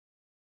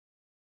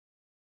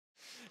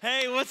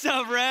Hey, what's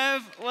up,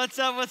 Rev? What's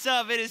up, what's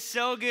up? It is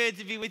so good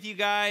to be with you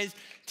guys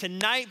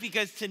tonight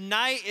because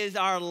tonight is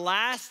our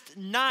last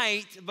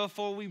night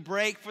before we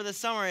break for the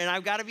summer. And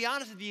I've got to be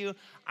honest with you,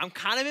 I'm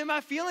kind of in my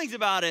feelings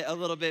about it a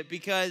little bit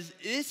because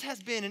this has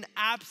been an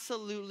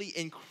absolutely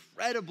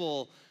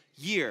incredible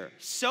year.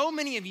 So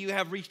many of you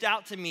have reached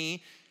out to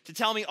me to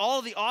tell me all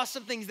of the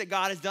awesome things that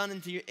God has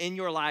done in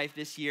your life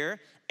this year.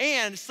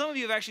 And some of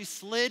you have actually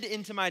slid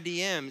into my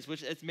DMs,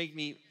 which makes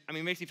me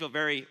feel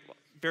very,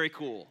 very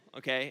cool,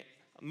 okay?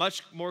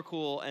 Much more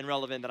cool and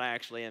relevant than I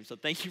actually am, so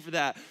thank you for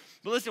that.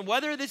 But listen,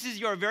 whether this is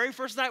your very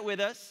first night with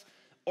us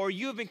or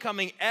you have been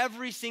coming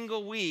every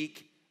single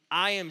week,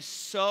 I am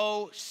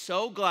so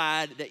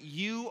glad that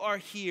you are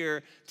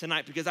here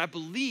tonight because I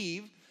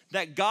believe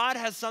that God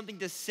has something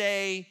to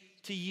say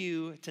to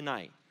you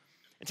tonight.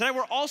 And tonight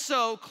we're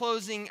also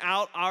closing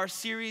out our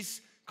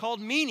series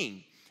called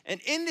Meaning. And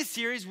in this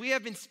series, we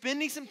have been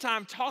spending some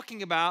time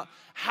talking about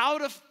how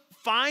to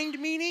find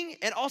meaning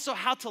and also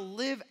how to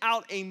live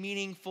out a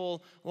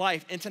meaningful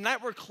life. And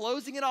tonight we're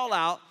closing it all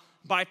out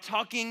by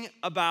talking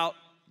about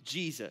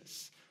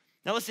Jesus.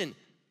 Now listen,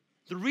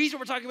 the reason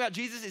we're talking about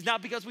Jesus is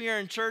not because we are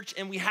in church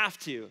and we have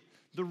to.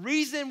 The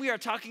reason we are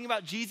talking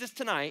about Jesus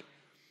tonight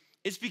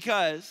is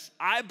because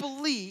I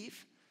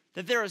believe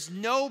that there is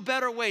no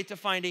better way to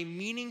find a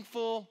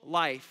meaningful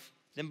life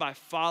than by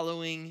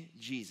following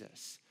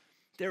Jesus.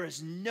 There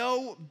is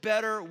no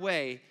better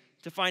way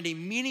to find a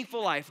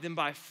meaningful life than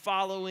by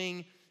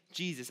following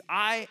Jesus.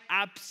 I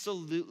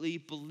absolutely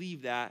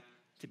believe that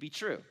to be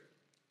true.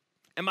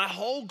 And my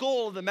whole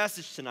goal of the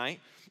message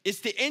tonight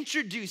is to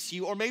introduce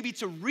you, or maybe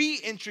to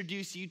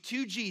reintroduce you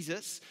to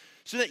Jesus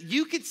so that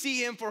you can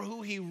see him for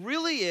who he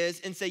really is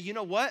and say, you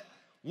know what?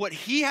 What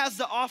he has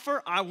to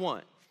offer, I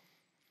want.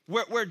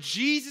 Where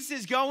Jesus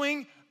is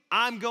going,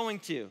 I'm going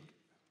to.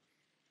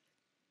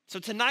 So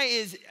tonight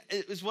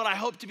is what I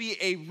hope to be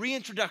a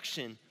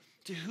reintroduction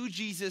to who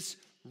Jesus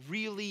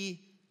really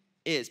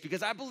is.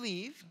 Because I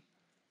believe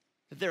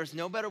that there is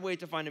no better way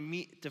to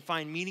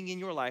find meaning in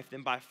your life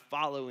than by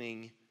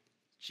following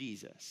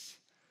Jesus.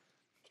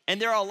 And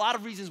there are a lot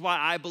of reasons why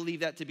I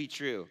believe that to be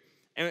true.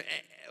 And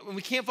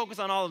we can't focus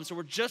on all of them, so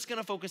we're just going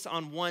to focus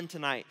on one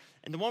tonight.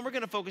 And the one we're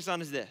going to focus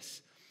on is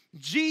this.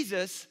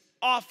 Jesus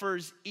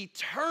offers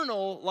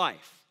eternal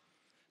life.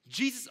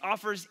 Jesus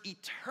offers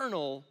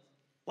eternal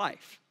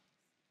life.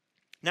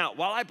 Now,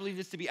 while I believe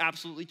this to be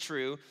absolutely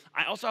true,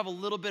 I also have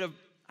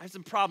I have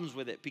some problems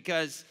with it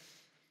because,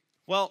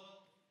 well,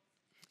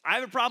 I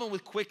have a problem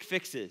with quick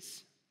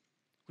fixes,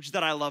 which is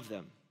that I love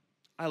them.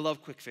 I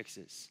love quick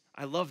fixes.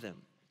 I love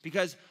them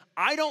because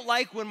I don't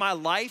like when my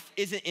life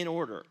isn't in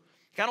order.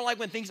 I don't like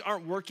when things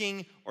aren't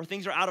working or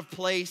things are out of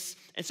place.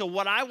 And so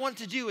what I want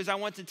to do is I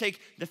want to take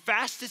the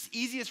fastest,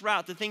 easiest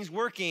route to things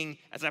working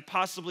as I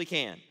possibly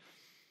can.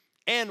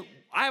 And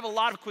I have a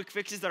lot of quick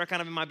fixes that are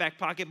kind of in my back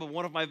pocket, but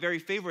one of my very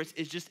favorites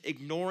is just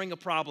ignoring a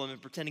problem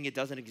and pretending it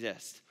doesn't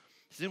exist.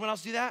 Does anyone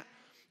else do that?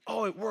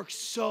 Oh, it works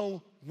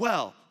so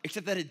well,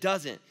 except that it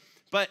doesn't.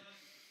 But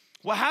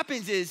what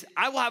happens is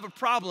I will have a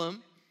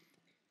problem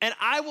and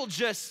I will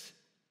just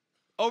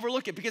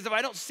overlook it because if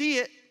I don't see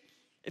it,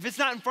 if it's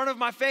not in front of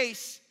my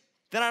face,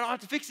 then I don't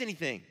have to fix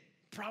anything.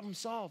 Problem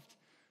solved.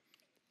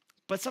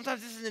 But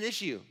sometimes this is an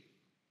issue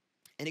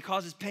and it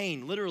causes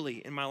pain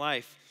literally in my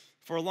life.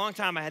 For a long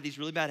time, I had these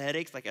really bad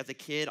headaches, like as a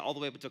kid all the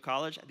way up until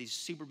college, I had these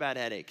super bad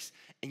headaches.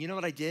 And you know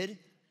what I did?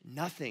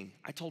 Nothing.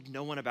 I told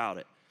no one about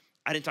it.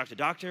 I didn't talk to a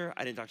doctor.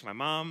 I didn't talk to my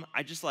mom.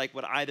 I just I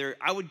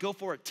would go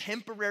for a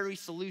temporary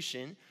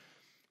solution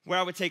where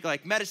I would take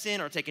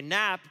medicine or take a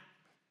nap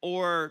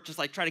or just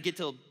try to get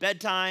till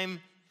bedtime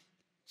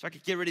so I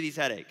could get rid of these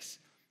headaches.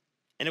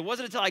 And it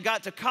wasn't until I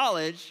got to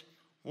college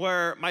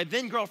where my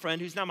then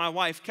girlfriend, who's now my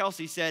wife,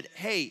 Kelsey, said,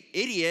 hey,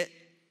 idiot,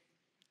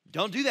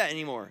 don't do that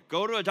anymore.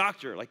 Go to a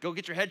doctor. Go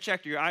get your head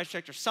checked or your eyes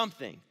checked or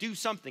something. Do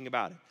something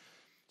about it.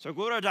 So I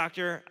go to a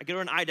doctor. I go to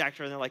an eye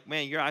doctor, and they're like,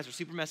 man, your eyes are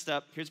super messed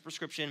up. Here's a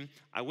prescription.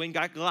 I went and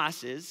got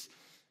glasses,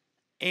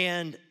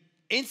 and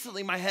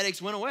instantly my headaches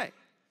went away.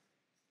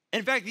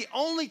 In fact, the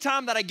only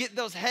time that I get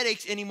those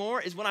headaches anymore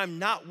is when I'm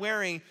not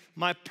wearing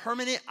my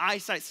permanent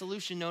eyesight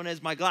solution known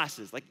as my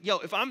glasses.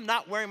 If I'm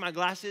not wearing my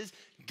glasses,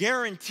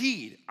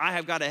 guaranteed I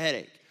have got a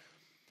headache.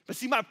 But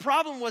see, my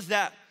problem was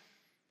that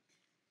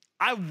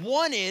I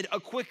wanted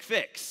a quick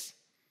fix.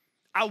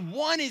 I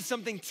wanted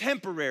something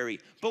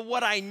temporary, but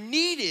what I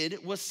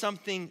needed was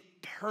something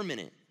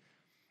permanent.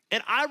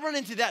 And I run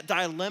into that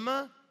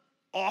dilemma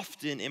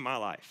often in my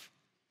life.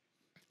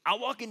 I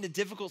walk into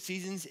difficult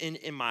seasons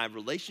in my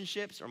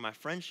relationships or my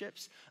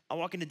friendships. I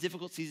walk into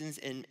difficult seasons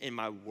in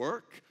my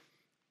work.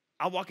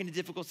 I walk into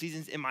difficult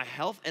seasons in my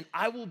health, and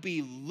I will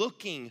be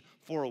looking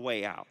for a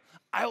way out.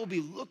 I will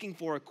be looking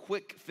for a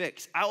quick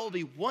fix. I will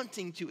be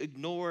wanting to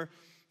ignore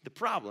the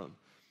problem.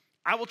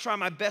 I will try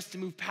my best to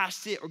move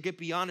past it or get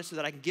beyond it so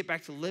that I can get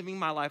back to living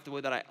my life the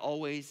way that I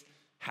always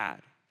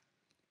had.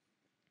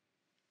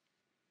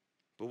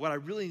 But what I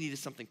really need is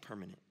something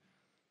permanent.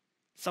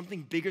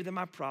 Something bigger than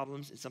my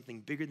problems and something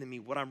bigger than me.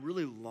 What I'm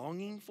really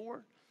longing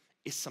for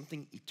is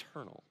something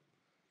eternal.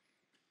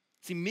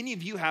 See, many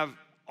of you have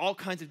all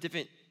kinds of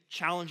different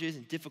challenges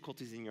and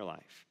difficulties in your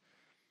life.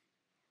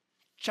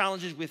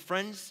 Challenges with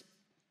friends,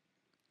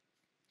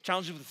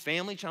 challenges with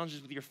family,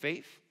 challenges with your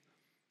faith,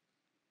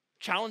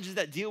 challenges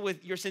that deal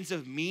with your sense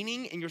of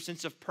meaning and your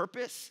sense of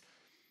purpose.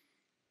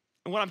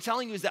 And what I'm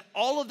telling you is that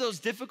all of those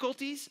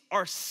difficulties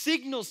are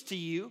signals to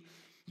you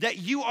that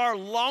you are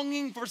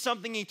longing for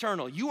something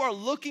eternal. You are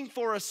looking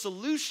for a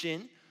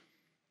solution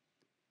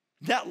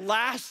that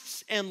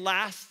lasts and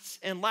lasts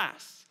and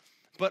lasts.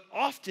 But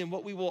often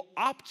what we will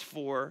opt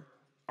for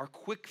are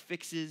quick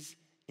fixes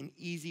and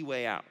easy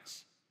way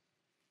outs.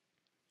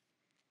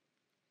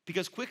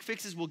 Because quick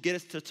fixes will get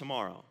us to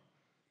tomorrow.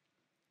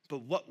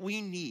 But what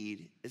we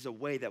need is a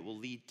way that will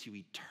lead to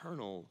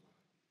eternal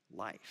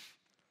life.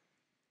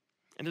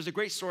 And there's a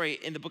great story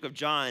in the book of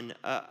John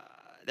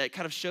that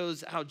kind of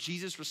shows how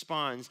Jesus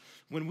responds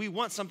when we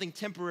want something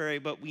temporary,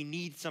 but we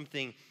need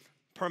something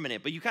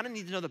permanent. But you kind of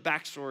need to know the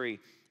backstory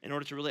in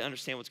order to really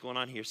understand what's going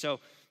on here. So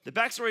the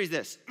backstory is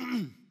this.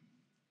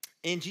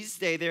 In Jesus'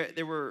 day,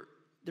 there were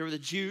the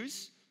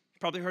Jews. You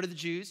probably heard of the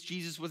Jews.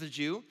 Jesus was a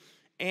Jew.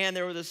 And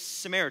there were the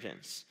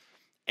Samaritans.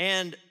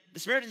 And the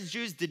Samaritans and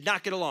Jews did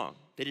not get along.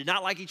 They did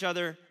not like each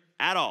other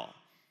at all.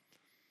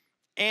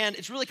 And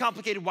it's really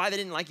complicated why they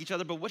didn't like each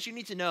other, but what you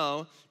need to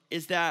know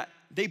is that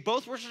they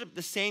both worshiped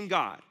the same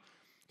God,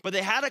 but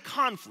they had a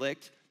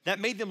conflict that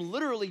made them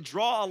literally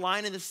draw a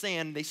line in the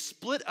sand. They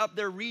split up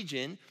their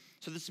region,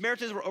 so the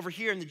Samaritans were over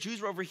here and the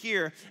Jews were over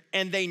here,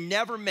 and they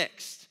never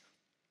mixed.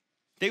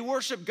 They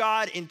worshiped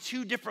God in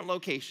two different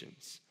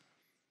locations.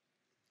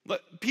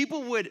 But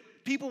people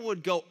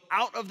would go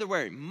out of their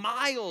way,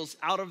 miles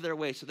out of their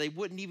way, so they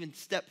wouldn't even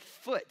step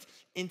foot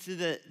into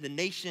the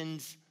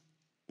nation's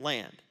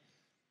land.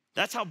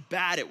 That's how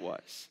bad it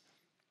was.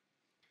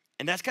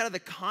 And that's kind of the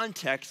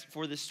context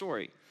for this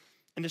story.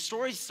 And the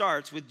story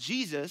starts with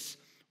Jesus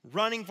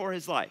running for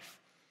his life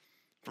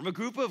from a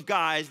group of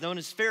guys known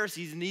as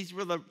Pharisees, and these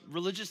were the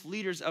religious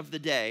leaders of the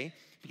day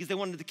because they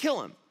wanted to kill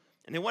him.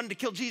 And they wanted to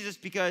kill Jesus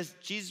because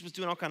Jesus was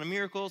doing all kinds of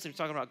miracles, and he was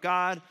talking about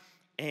God,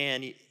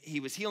 and he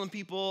was healing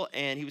people,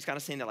 and he was kind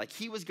of saying that like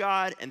he was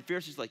God, and the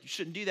Pharisees were like, you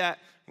shouldn't do that.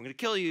 I'm going to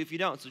kill you if you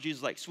don't. So Jesus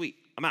was like, sweet,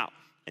 I'm out.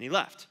 And he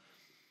left.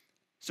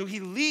 So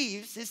he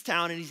leaves his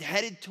town and he's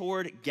headed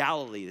toward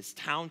Galilee, this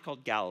town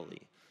called Galilee.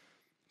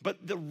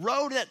 But the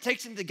road that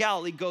takes him to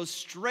Galilee goes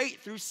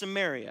straight through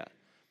Samaria,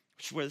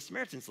 which is where the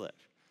Samaritans live.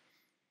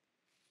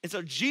 And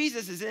so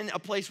Jesus is in a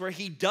place where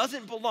he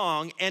doesn't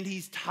belong and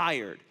he's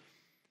tired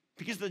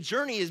because the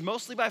journey is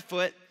mostly by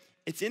foot.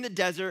 It's in the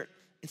desert.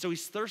 And so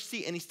he's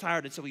thirsty and he's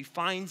tired. And so he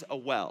finds a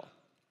well.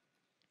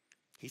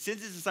 He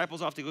sends his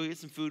disciples off to go get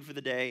some food for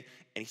the day.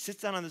 And he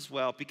sits down on this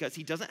well because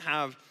he doesn't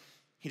have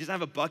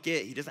a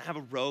bucket, he doesn't have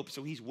a rope,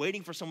 so he's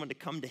waiting for someone to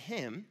come to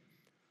him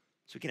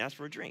so he can ask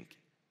for a drink.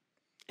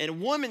 And a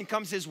woman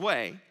comes his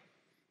way,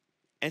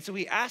 and so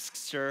he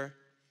asks her,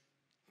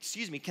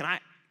 excuse me, can I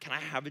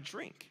have a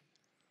drink?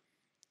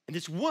 And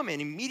this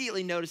woman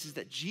immediately notices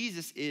that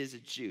Jesus is a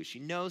Jew. She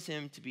knows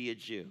him to be a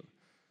Jew.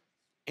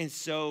 And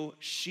so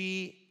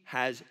she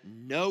has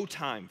no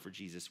time for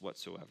Jesus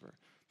whatsoever.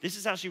 This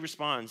is how she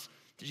responds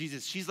to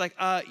Jesus. She's like,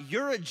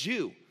 you're a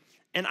Jew,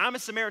 and I'm a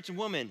Samaritan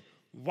woman.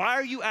 Why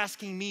are you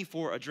asking me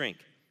for a drink?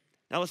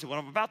 Now listen, what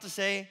I'm about to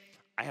say,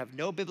 I have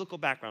no biblical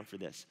background for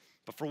this.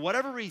 But for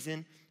whatever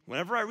reason,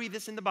 whenever I read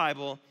this in the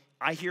Bible,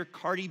 I hear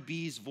Cardi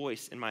B's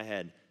voice in my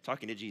head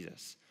talking to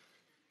Jesus.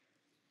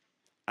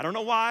 I don't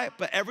know why,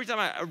 but every time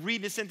I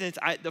read this sentence,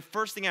 the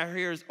first thing I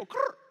hear is, oh,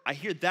 I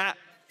hear that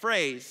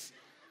phrase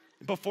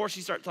before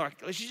she starts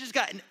talking. She's just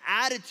got an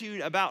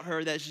attitude about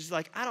her that she's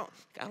like, I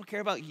don't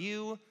care about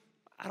you.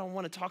 I don't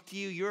want to talk to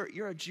you.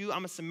 You're a Jew.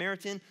 I'm a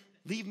Samaritan.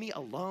 Leave me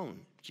alone,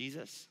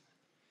 Jesus.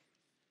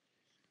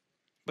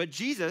 But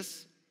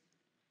Jesus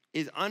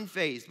is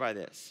unfazed by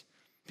this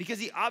because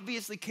he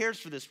obviously cares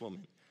for this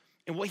woman.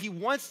 And what he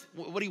wants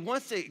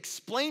to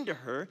explain to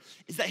her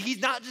is that he's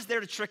not just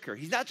there to trick her.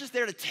 He's not just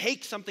there to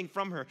take something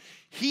from her.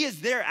 He is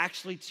there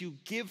actually to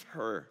give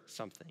her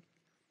something.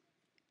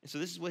 And so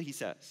this is what he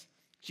says.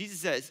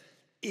 Jesus says,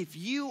 if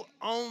you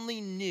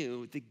only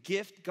knew the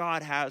gift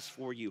God has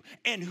for you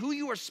and who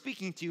you are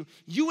speaking to,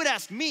 you would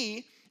ask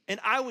me, and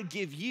I would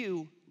give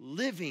you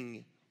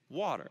living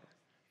water.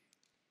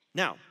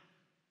 Now,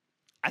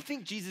 I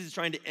think Jesus is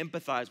trying to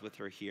empathize with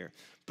her here,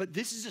 but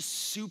this is a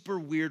super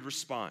weird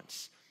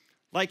response.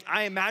 Like,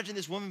 I imagine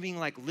this woman being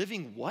like,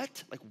 living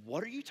what? Like,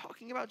 what are you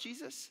talking about,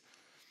 Jesus?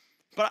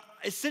 But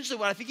essentially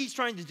what I think he's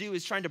trying to do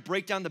is trying to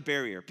break down the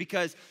barrier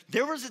because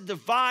there was a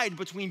divide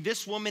between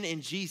this woman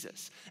and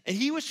Jesus. And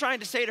he was trying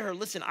to say to her,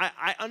 listen,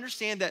 I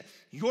understand that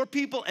your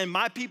people and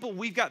my people,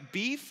 we've got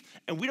beef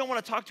and we don't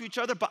want to talk to each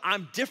other, but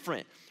I'm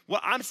different.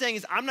 What I'm saying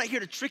is I'm not here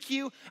to trick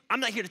you. I'm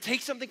not here to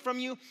take something from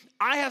you.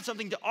 I have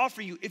something to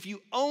offer you. If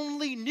you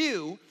only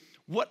knew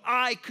what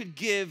I could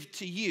give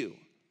to you,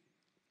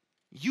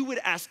 you would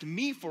ask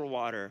me for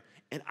water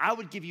and I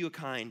would give you a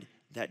kind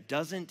that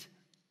doesn't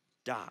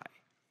die.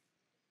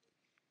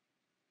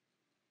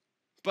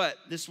 But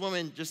this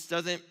woman just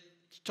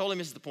totally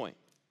misses the point.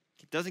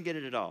 She doesn't get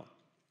it at all.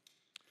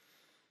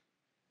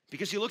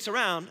 Because she looks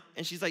around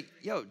and she's like,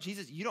 yo,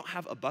 Jesus, you don't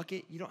have a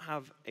bucket. You don't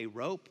have a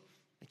rope.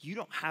 Like, you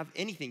don't have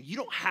anything. You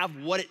don't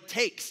have what it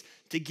takes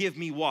to give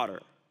me water,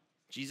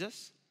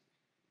 Jesus.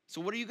 So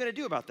what are you going to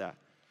do about that?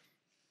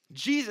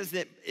 Jesus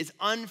is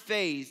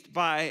unfazed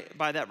by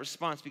that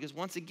response because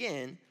once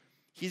again,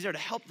 he's there to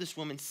help this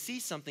woman see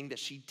something that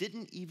she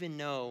didn't even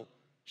know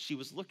she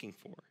was looking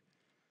for.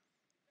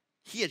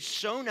 He had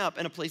shown up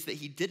in a place that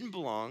he didn't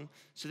belong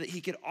so that he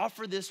could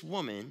offer this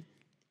woman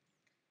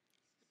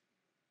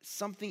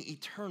something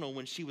eternal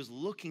when she was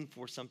looking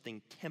for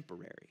something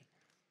temporary.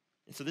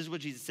 And so this is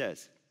what Jesus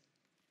says.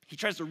 He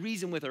tries to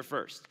reason with her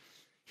first.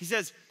 He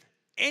says,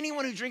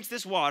 anyone who drinks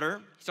this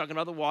water, he's talking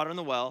about the water in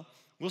the well,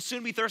 will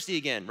soon be thirsty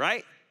again,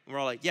 right? And we're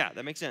all like, yeah,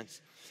 that makes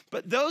sense.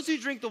 But those who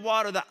drink the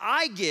water that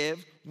I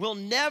give will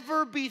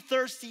never be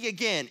thirsty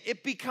again.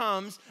 It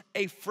becomes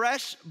a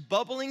fresh,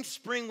 bubbling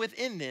spring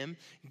within them,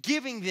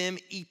 giving them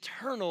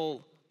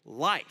eternal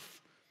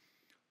life.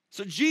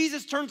 So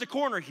Jesus turns a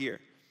corner here.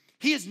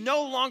 He is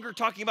no longer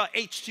talking about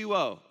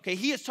H2O, okay?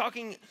 He is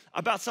talking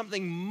about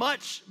something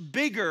much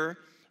bigger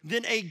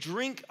than a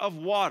drink of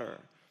water.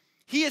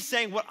 He is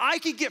saying, what I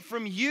could get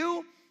from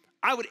you,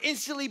 I would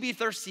instantly be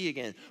thirsty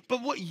again.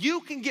 But what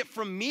you can get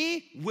from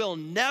me will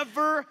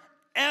never,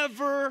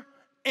 ever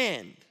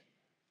end.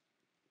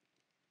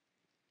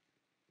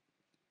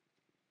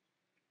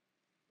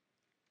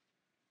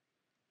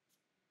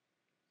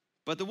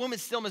 But the woman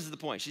still misses the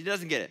point. She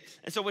doesn't get it.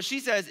 And so what she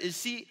says is,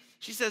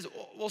 she says,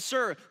 well,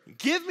 sir,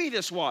 give me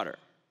this water.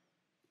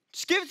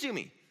 Just give it to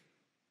me.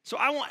 So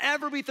I won't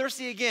ever be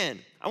thirsty again.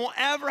 I won't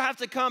ever have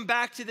to come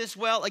back to this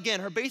well again.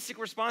 Her basic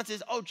response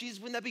is, oh, Jesus,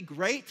 wouldn't that be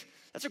great?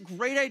 That's a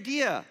great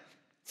idea.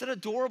 It's an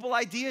adorable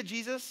idea,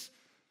 Jesus.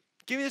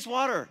 Give me this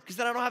water, because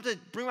then I don't have to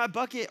bring my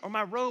bucket or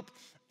my rope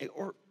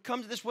or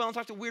come to this well and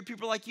talk to weird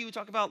people like you,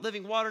 talk about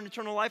living water and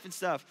eternal life and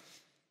stuff.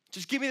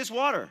 Just give me this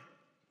water.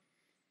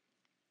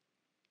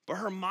 But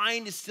her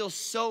mind is still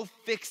so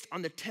fixed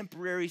on the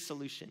temporary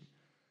solution.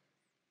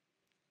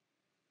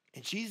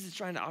 And Jesus is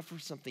trying to offer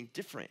something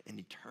different and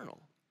eternal.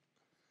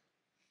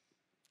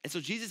 And so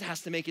Jesus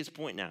has to make his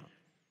point now.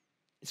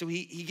 And so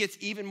he gets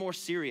even more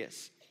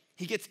serious.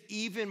 He gets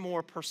even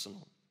more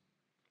personal.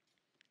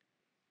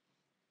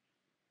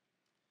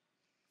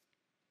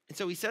 And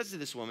so he says to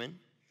this woman,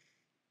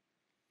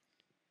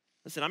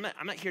 listen, I'm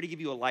not here to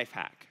give you a life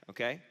hack,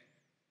 okay?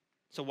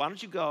 So why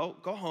don't you go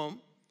home,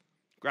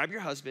 grab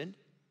your husband,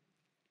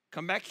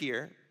 come back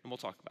here, and we'll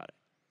talk about it.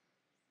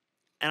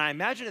 And I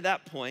imagine at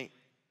that point,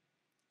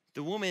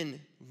 the woman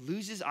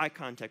loses eye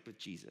contact with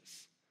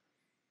Jesus.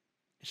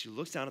 And she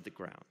looks down at the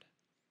ground.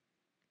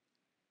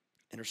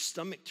 And her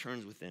stomach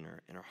turns within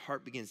her, and her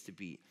heart begins to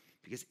beat.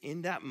 Because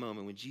in that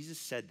moment, when Jesus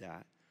said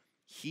that,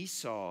 he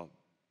saw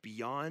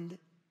beyond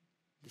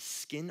the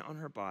skin on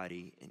her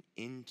body and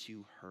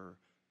into her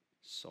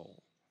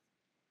soul.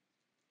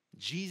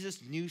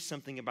 Jesus knew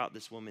something about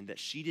this woman that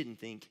she didn't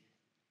think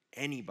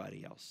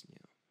anybody else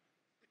knew.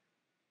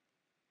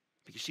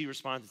 Because she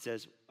responds and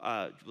says,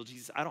 well,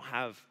 Jesus, I don't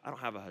have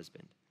a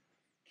husband.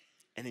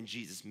 And then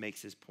Jesus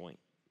makes his point.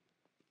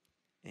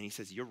 And he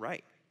says, you're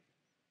right.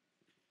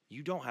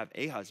 You don't have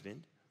a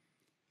husband.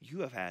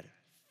 You have had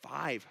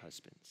 5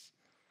 husbands.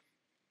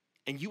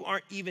 And you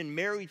aren't even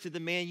married to the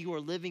man you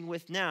are living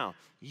with now.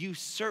 You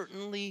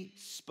certainly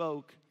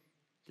spoke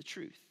the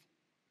truth.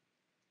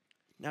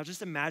 Now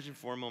just imagine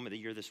for a moment that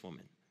you're this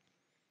woman.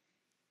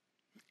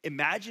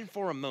 Imagine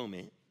for a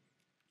moment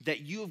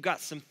that you have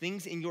got some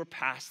things in your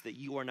past that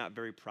you are not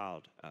very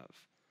proud of.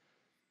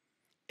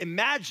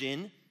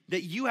 Imagine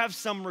that you have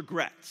some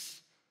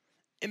regrets.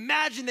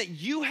 Imagine that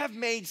you have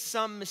made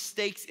some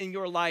mistakes in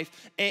your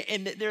life,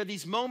 and there are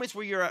these moments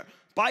where you're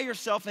by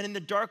yourself and in the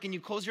dark and you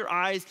close your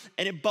eyes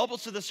and it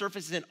bubbles to the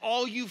surface and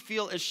all you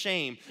feel is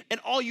shame. And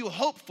all you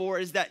hope for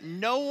is that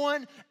no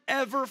one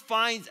ever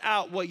finds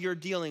out what you're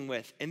dealing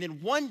with. And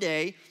then one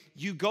day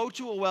you go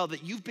to a well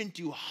that you've been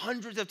to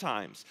hundreds of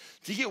times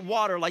to get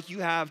water like you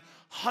have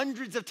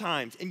hundreds of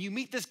times. And you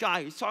meet this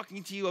guy who's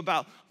talking to you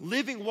about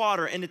living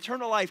water and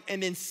eternal life.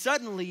 And then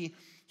suddenly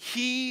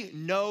he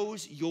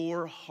knows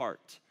your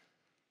heart.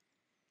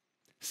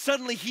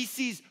 Suddenly he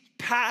sees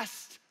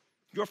past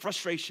your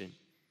frustration.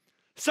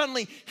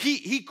 Suddenly,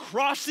 he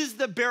crosses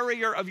the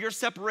barrier of your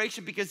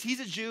separation because he's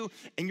a Jew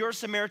and you're a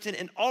Samaritan,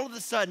 and all of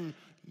a sudden,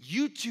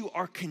 you two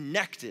are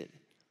connected.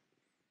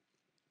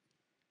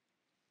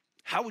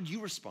 How would you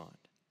respond?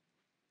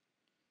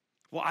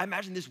 Well, I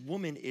imagine this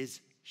woman is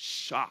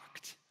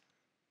shocked.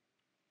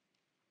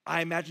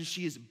 I imagine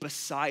she is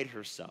beside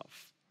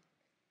herself,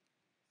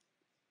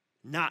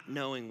 not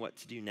knowing what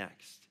to do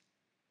next.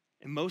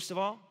 And most of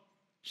all,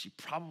 she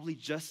probably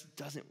just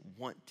doesn't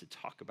want to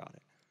talk about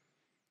it.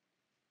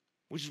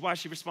 Which is why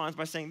she responds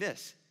by saying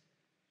this.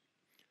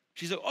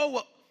 She's like,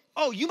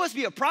 oh, you must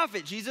be a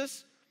prophet,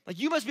 Jesus. Like,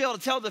 you must be able to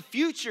tell the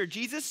future,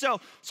 Jesus.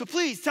 So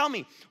please tell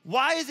me,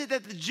 why is it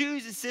that the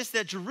Jews insist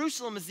that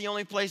Jerusalem is the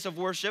only place of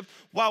worship,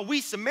 while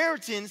we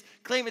Samaritans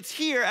claim it's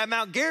here at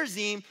Mount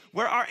Gerizim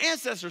where our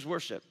ancestors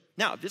worship?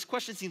 Now, if this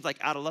question seems like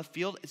out of left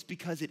field, it's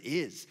because it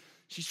is.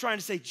 She's trying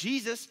to say,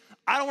 Jesus,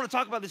 I don't want to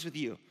talk about this with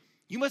you.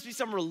 You must be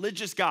some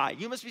religious guy.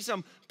 You must be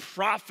some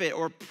prophet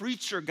or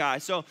preacher guy.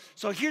 So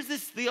here's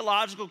this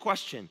theological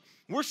question.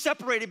 We're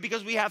separated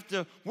because we have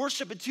to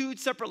worship at two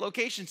separate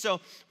locations. So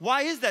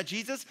why is that,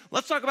 Jesus?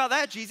 Let's talk about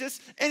that, Jesus.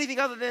 Anything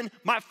other than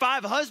my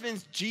 5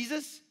 husbands,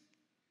 Jesus?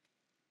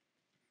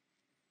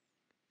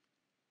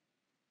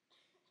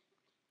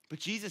 But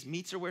Jesus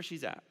meets her where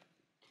she's at.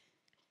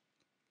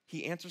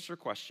 He answers her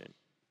question.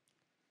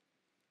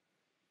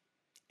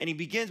 And he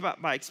begins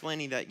by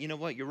explaining that, you know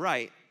what, you're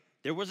right.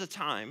 There was a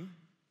time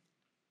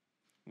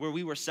where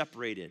we were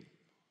separated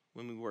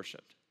when we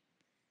worshiped.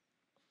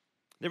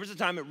 There was a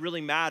time it really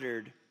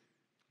mattered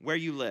where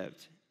you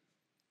lived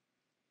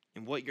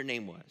and what your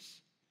name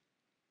was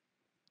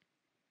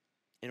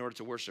in order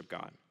to worship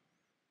God.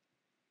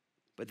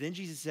 But then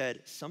Jesus said,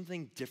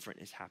 something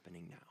different is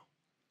happening now.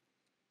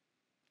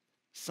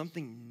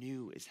 Something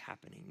new is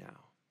happening now.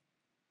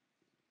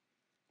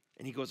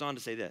 And he goes on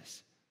to say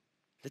this.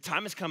 The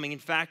time is coming. In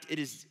fact, it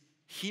is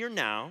here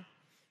now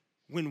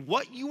when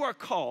what you are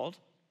called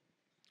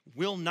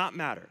will not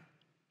matter.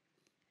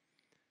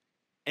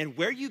 And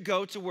where you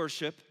go to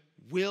worship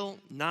will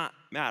not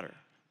matter.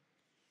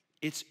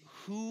 It's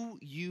who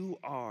you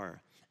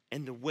are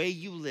and the way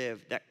you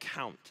live that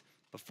count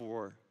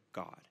before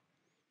God.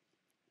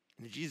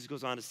 And then Jesus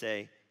goes on to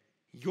say,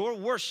 your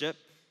worship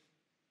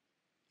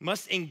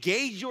must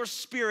engage your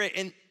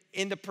spirit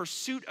in the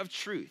pursuit of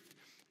truth.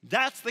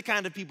 That's the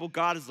kind of people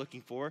God is looking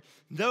for.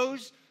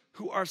 Those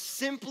who are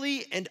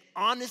simply and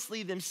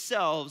honestly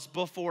themselves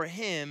before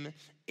him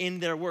in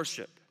their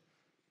worship.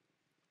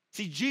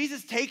 See,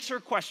 Jesus takes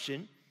her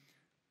question.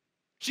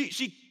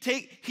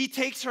 He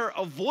takes her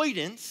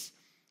avoidance,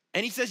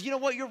 and he says, you know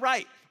what, you're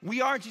right.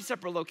 We are in 2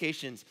 separate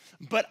locations,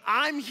 but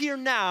I'm here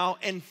now,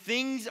 and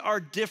things are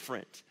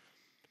different.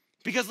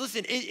 Because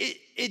listen,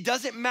 it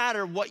doesn't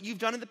matter what you've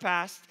done in the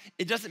past.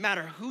 It doesn't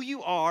matter who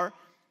you are.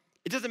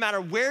 It doesn't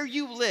matter where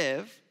you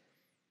live.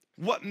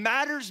 What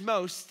matters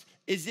most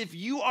is if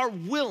you are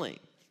willing,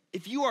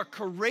 if you are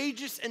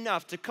courageous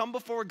enough to come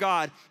before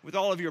God with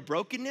all of your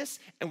brokenness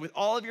and with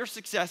all of your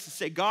success and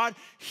say, God,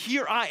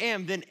 here I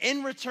am. Then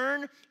in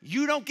return,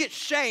 you don't get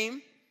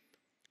shame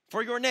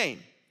for your name.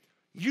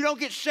 You don't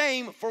get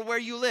shame for where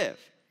you live.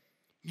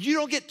 You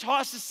don't get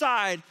tossed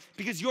aside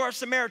because you're a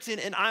Samaritan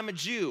and I'm a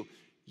Jew.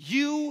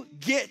 You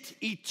get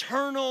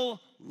eternal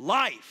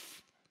life.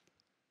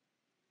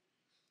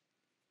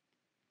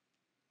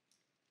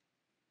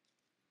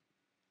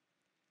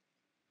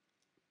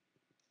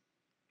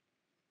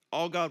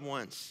 All God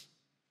wants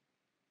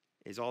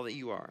is all that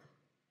you are.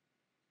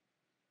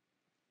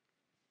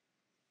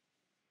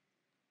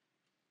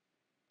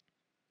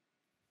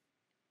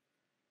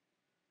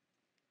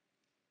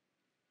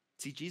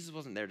 See, Jesus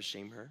wasn't there to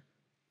shame her.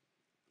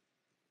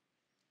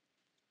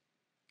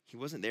 He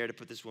wasn't there to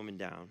put this woman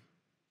down.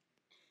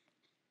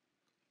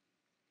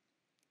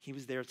 He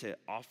was there to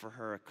offer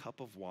her a cup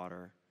of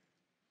water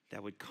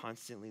that would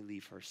constantly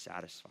leave her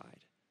satisfied.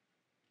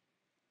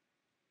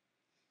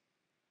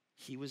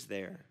 He was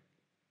there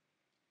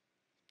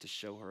to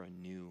show her a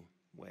new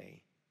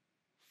way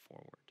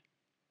forward.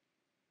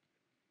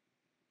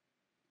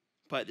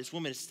 But this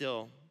woman is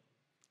still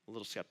a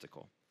little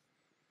skeptical.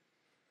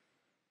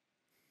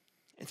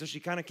 And so she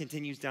kind of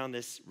continues down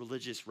this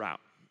religious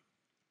route.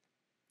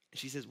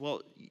 She says,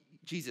 well,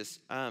 Jesus,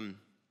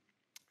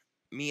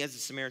 me as a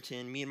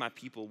Samaritan, me and my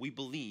people, we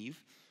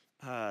believe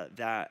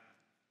that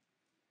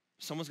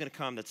someone's going to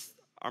come that's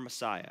our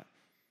Messiah.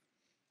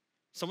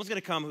 Someone's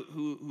going to come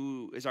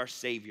who is our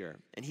Savior,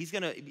 and he's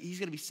going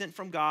to be sent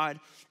from God,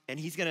 and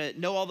he's going to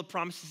know all the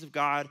promises of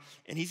God,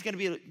 and he's going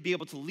to be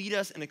able to lead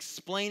us and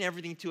explain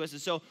everything to us.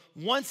 And so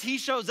once he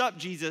shows up,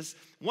 Jesus,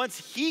 once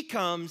he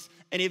comes,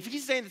 and if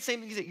he's saying the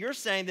same things that you're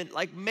saying, then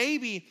like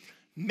maybe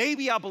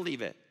I'll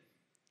believe it.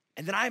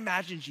 And then I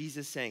imagine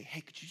Jesus saying,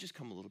 hey, could you just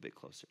come a little bit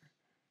closer?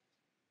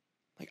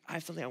 Like, I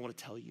have something I want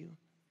to tell you,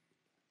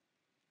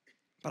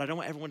 but I don't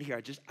want everyone to hear.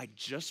 I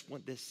just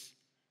want this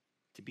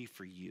to be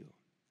for you.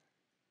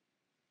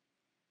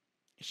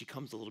 And she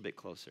comes a little bit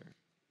closer.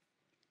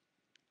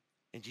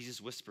 And Jesus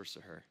whispers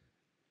to her,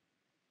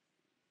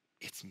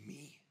 it's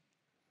me.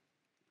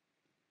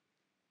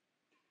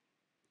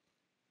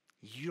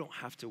 You don't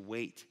have to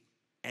wait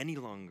any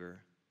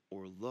longer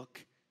or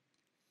look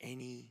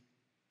any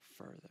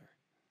further.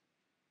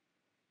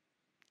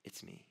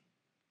 It's me.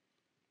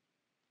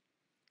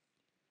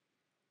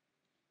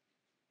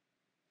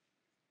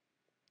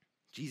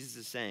 Jesus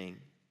is saying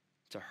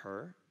to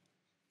her,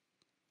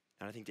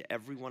 and I think to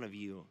every one of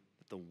you,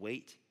 that the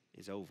wait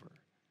is over.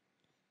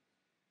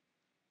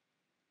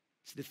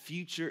 So the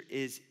future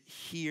is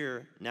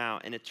here now,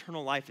 and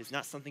eternal life is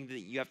not something that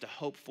you have to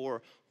hope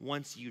for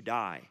once you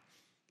die.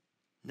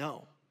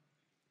 No,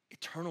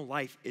 eternal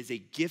life is a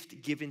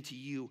gift given to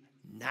you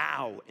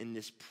now in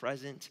this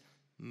present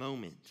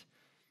moment.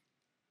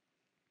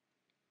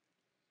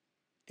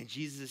 And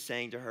Jesus is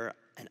saying to her,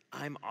 and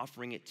I'm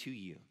offering it to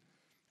you.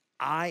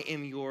 I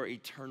am your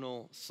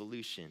eternal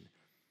solution.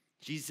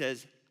 Jesus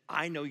says,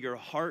 I know your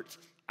heart.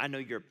 I know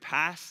your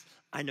past.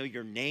 I know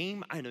your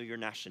name. I know your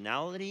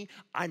nationality.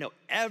 I know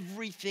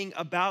everything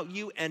about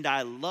you, and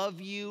I love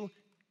you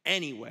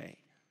anyway.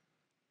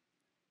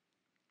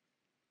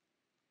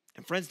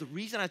 And friends, the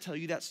reason I tell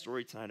you that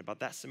story tonight about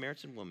that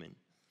Samaritan woman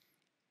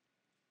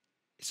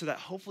is so that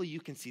hopefully you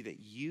can see that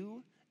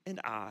you and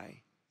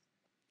I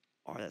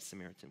are that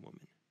Samaritan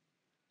woman.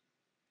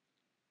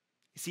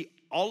 You see,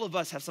 all of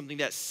us have something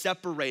that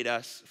separates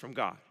us from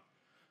God.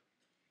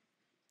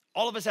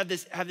 All of us have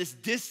this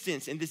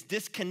distance and this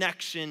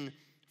disconnection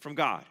from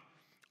God.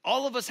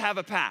 All of us have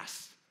a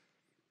past.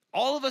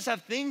 All of us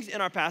have things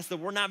in our past that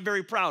we're not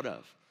very proud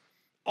of.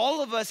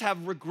 All of us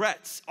have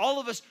regrets. All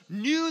of us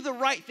knew the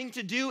right thing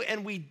to do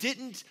and we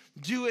didn't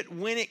do it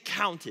when it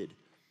counted.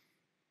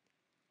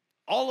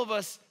 All of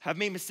us have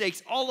made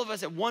mistakes. All of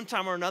us at one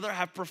time or another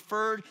have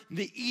preferred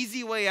the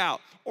easy way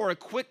out or a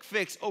quick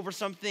fix over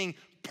something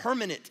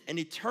permanent and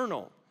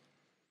eternal.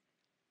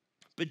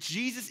 But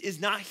Jesus is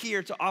not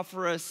here to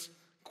offer us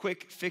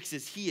quick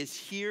fixes. He is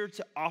here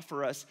to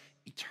offer us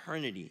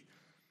eternity.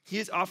 He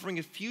is offering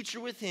a future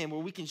with him where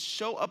we can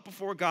show up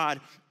before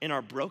God in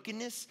our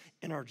brokenness,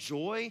 in our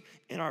joy,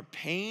 in our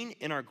pain,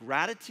 in our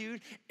gratitude,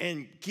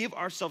 and give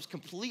ourselves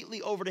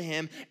completely over to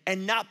him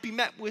and not be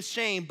met with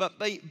shame, but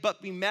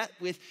be met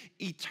with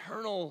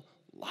eternal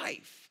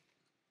life.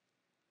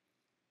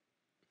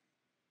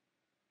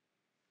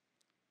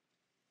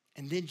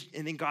 And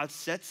then God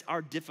sets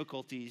our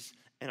difficulties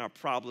and our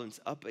problems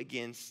up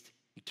against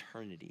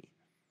eternity.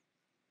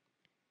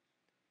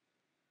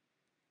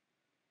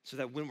 So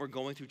that when we're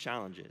going through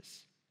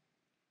challenges,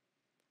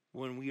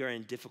 when we are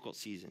in difficult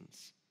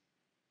seasons,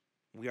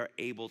 we are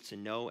able to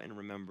know and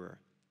remember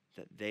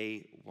that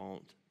they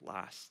won't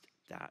last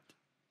that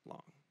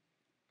long.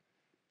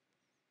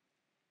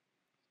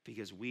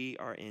 Because we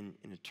are in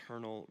an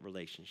eternal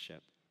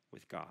relationship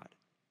with God,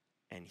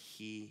 and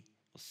he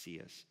will see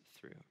us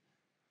through.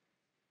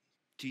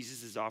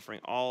 Jesus is offering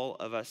all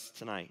of us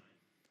tonight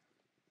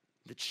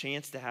the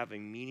chance to have a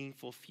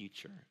meaningful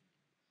future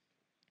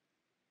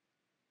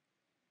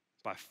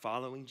by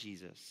following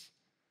Jesus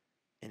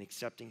and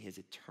accepting his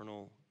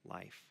eternal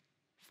life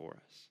for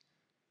us.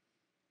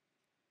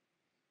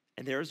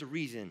 And there is a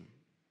reason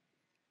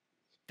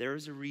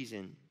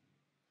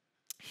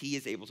he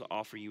is able to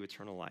offer you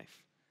eternal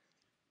life.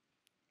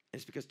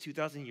 It's because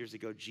 2,000 years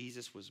ago,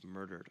 Jesus was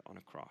murdered on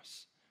a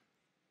cross.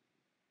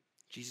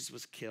 Jesus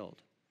was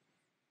killed.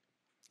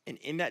 And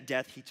in that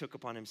death, he took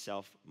upon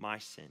himself my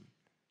sin.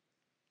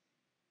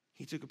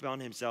 He took upon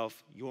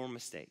himself your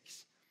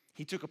mistakes.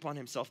 He took upon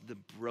himself the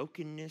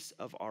brokenness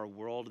of our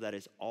world that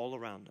is all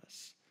around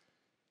us.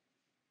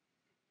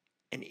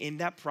 And in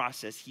that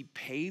process, he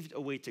paved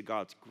a way to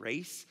God's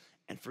grace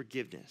and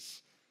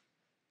forgiveness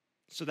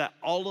so that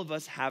all of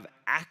us have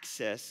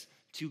access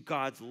to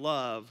God's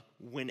love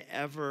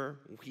whenever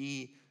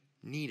we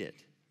need it.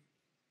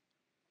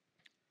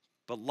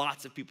 But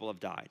lots of people have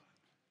died.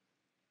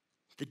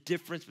 The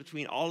difference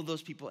between all of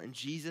those people and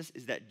Jesus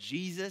is that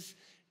Jesus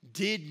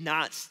did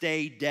not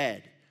stay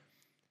dead.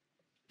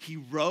 He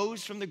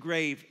rose from the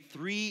grave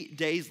 3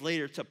 days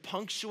later to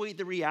punctuate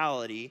the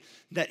reality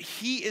that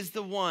he is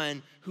the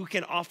one who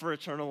can offer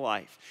eternal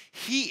life.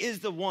 He is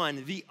the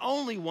one, the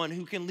only one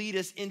who can lead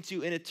us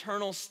into an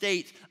eternal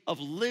state of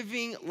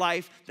living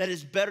life that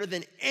is better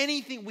than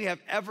anything we have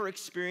ever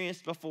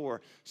experienced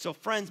before. So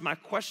friends, my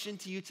question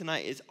to you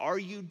tonight is, are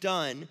you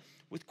done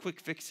with quick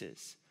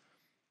fixes?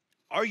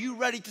 Are you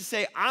ready to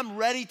say, I'm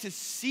ready to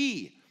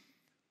see?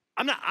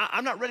 I'm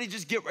not ready to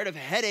just get rid of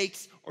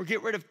headaches or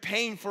get rid of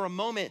pain for a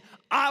moment.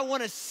 I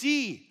want to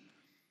see.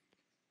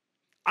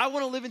 I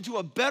want to live into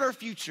a better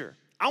future.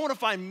 I want to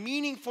find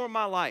meaning for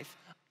my life.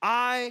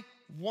 I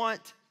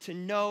want to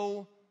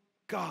know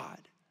God.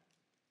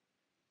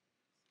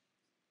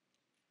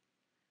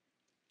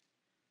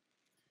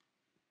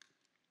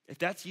 If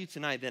that's you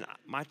tonight, then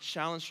my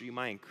challenge for you,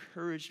 my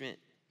encouragement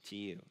to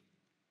you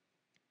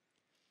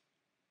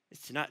is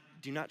to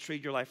do not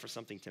trade your life for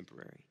something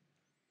temporary.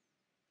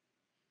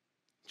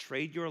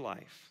 Trade your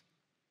life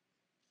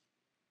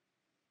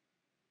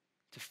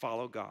to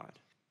follow God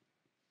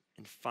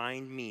and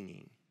find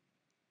meaning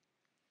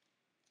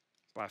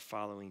by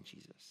following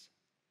Jesus.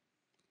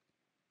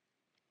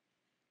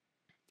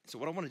 So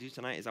what I want to do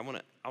tonight is I want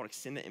to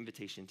extend the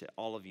invitation to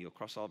all of you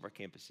across all of our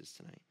campuses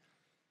tonight.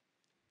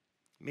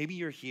 Maybe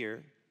you're here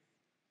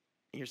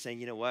and you're saying,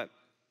 you know what?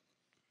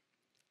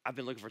 I've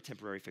been looking for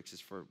temporary fixes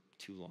for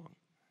too long.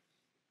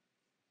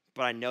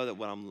 But I know that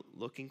what I'm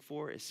looking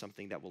for is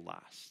something that will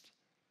last.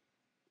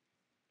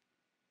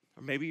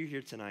 Or maybe you're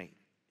here tonight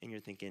and you're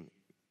thinking,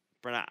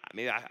 Brent,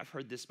 maybe I've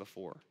heard this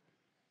before.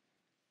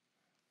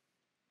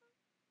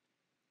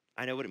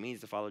 I know what it means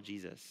to follow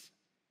Jesus.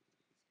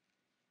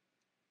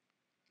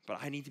 But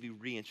I need to be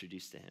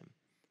reintroduced to him.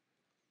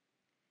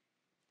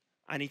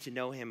 I need to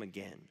know him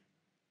again.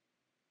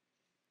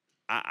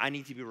 I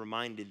need to be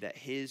reminded that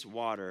his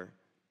water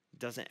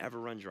doesn't ever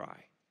run dry.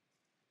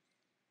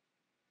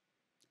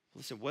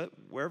 Listen,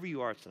 wherever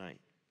you are tonight,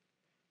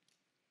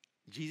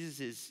 Jesus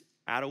is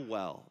at a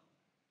well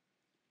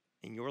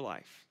in your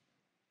life.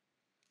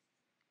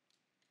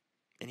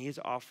 And he is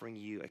offering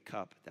you a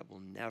cup that will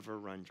never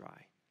run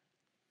dry.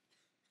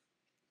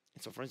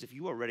 And so, friends, if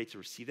you are ready to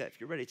receive that, if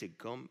you're ready to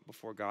come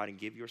before God and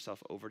give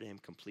yourself over to him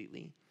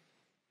completely,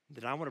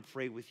 then I want to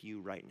pray with you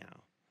right now.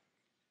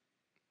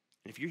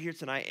 And if you're here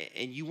tonight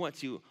and you want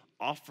to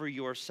offer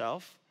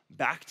yourself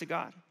back to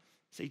God,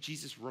 say,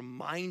 Jesus,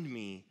 remind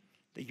me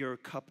that your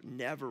cup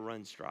never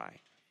runs dry.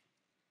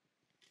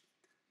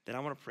 Then I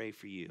want to pray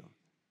for you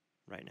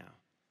right now.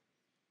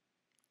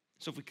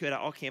 So if we could, at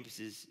all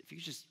campuses, if you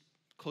could just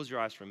close your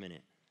eyes for a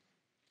minute.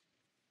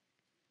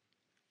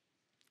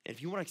 And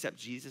if you want to accept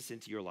Jesus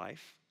into your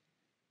life,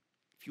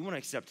 if you want to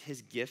accept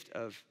his gift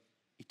of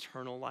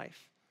eternal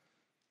life,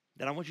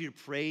 then I want you to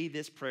pray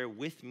this prayer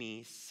with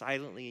me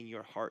silently in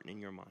your heart and in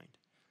your mind.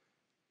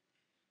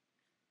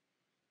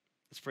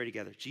 Let's pray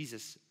together.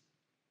 Jesus,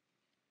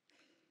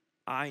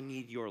 I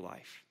need your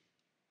life.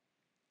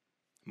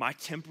 My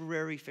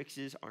temporary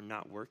fixes are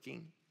not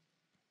working.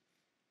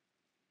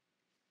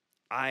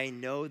 I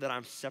know that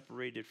I'm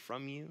separated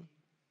from you,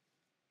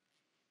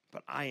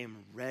 but I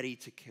am ready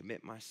to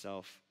commit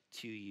myself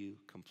to you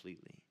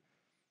completely.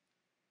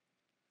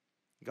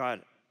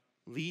 God,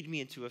 lead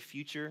me into a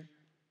future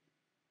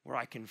where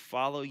I can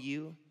follow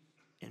you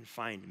and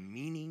find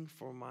meaning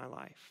for my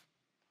life.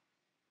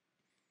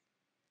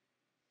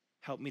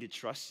 Help me to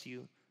trust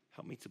you.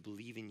 Help me to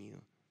believe in you.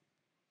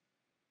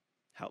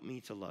 Help me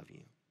to love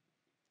you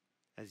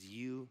as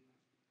you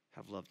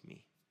have loved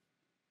me.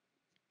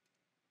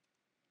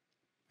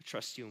 We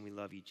trust you and we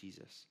love you,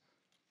 Jesus.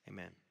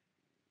 Amen.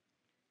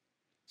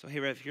 So, hey,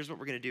 Rev, here's what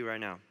we're going to do right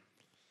now.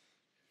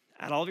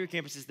 At all of your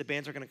campuses, the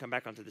bands are going to come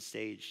back onto the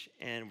stage,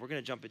 and we're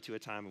going to jump into a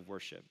time of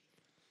worship.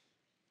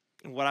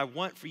 And what I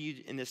want for you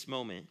in this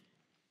moment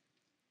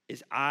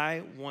is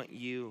I want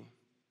you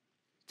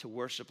to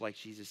worship like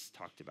Jesus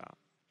talked about.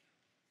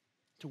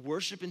 To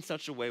worship in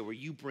such a way where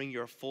you bring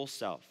your full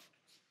self,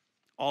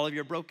 all of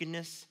your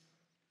brokenness,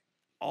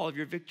 all of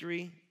your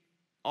victory,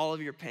 all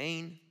of your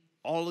pain,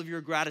 all of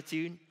your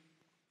gratitude.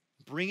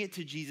 Bring it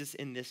to Jesus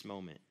in this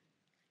moment.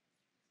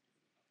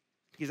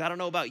 Because I don't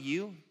know about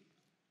you,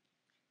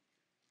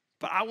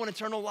 but I want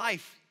eternal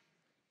life.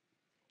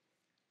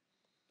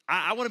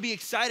 I want to be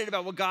excited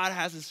about what God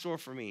has in store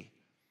for me.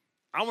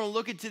 I want to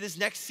look into this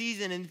next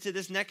season, into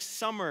this next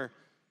summer,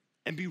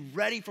 and be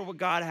ready for what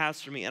God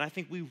has for me. And I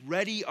think we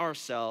ready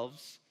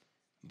ourselves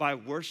by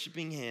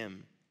worshiping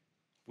him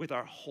with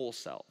our whole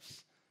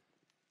selves.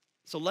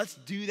 So let's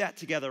do that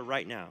together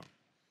right now.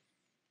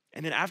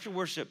 And then after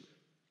worship,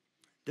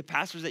 the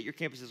pastors at your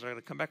campuses are going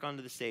to come back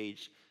onto the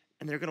stage,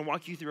 and they're going to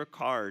walk you through a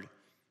card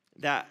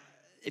that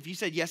if you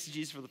said yes to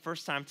Jesus for the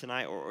first time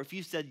tonight, or if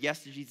you said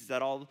yes to Jesus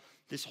at all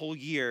this whole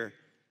year,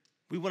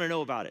 we want to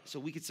know about it so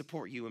we can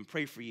support you and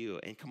pray for you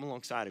and come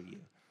alongside of you.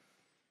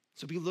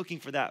 So be looking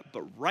for that.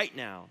 But right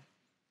now,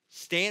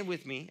 stand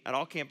with me at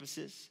all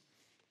campuses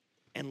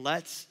and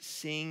let's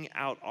sing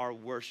out our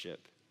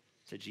worship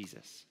to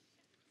Jesus.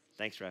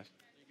 Thanks, Rev.